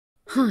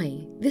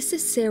Hi, this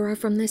is Sarah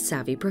from The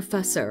Savvy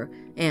Professor,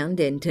 and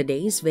in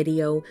today's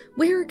video,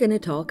 we're going to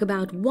talk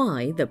about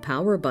why the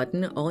power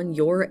button on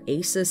your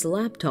Asus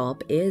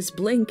laptop is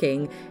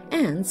blinking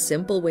and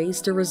simple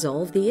ways to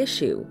resolve the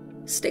issue.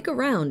 Stick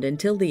around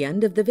until the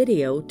end of the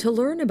video to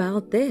learn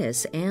about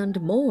this and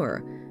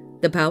more.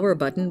 The power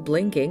button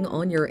blinking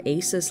on your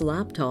Asus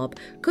laptop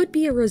could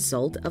be a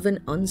result of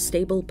an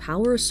unstable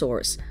power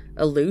source,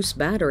 a loose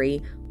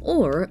battery,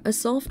 or a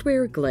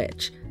software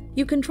glitch.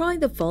 You can try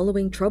the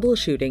following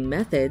troubleshooting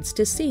methods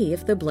to see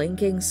if the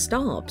blinking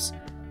stops.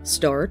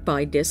 Start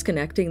by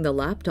disconnecting the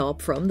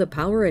laptop from the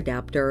power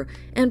adapter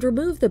and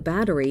remove the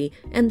battery,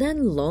 and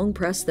then long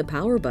press the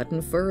power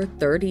button for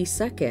 30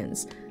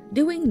 seconds.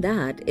 Doing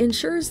that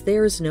ensures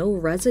there's no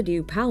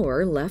residue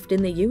power left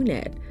in the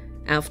unit.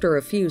 After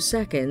a few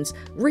seconds,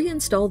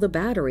 reinstall the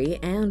battery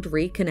and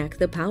reconnect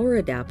the power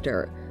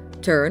adapter.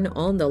 Turn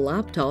on the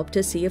laptop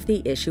to see if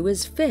the issue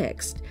is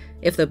fixed.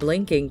 If the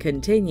blinking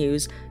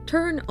continues,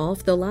 turn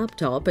off the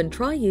laptop and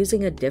try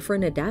using a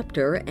different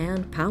adapter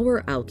and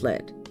power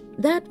outlet.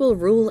 That will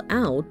rule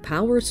out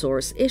power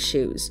source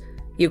issues.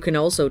 You can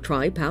also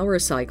try power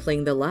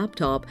cycling the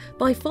laptop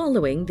by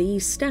following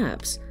these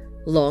steps.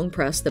 Long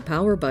press the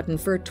power button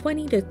for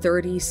 20 to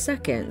 30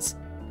 seconds.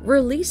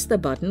 Release the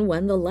button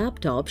when the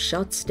laptop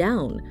shuts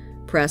down.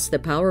 Press the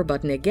power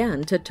button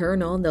again to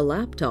turn on the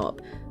laptop.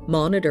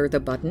 Monitor the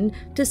button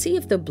to see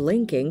if the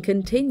blinking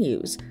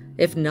continues.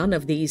 If none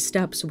of these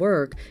steps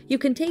work, you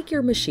can take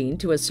your machine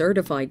to a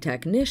certified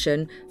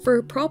technician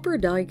for proper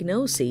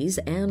diagnoses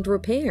and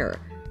repair.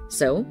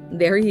 So,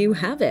 there you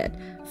have it.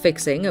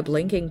 Fixing a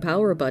blinking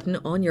power button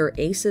on your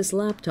Asus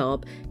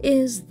laptop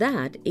is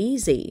that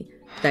easy.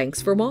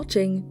 Thanks for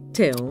watching.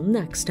 Till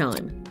next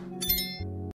time.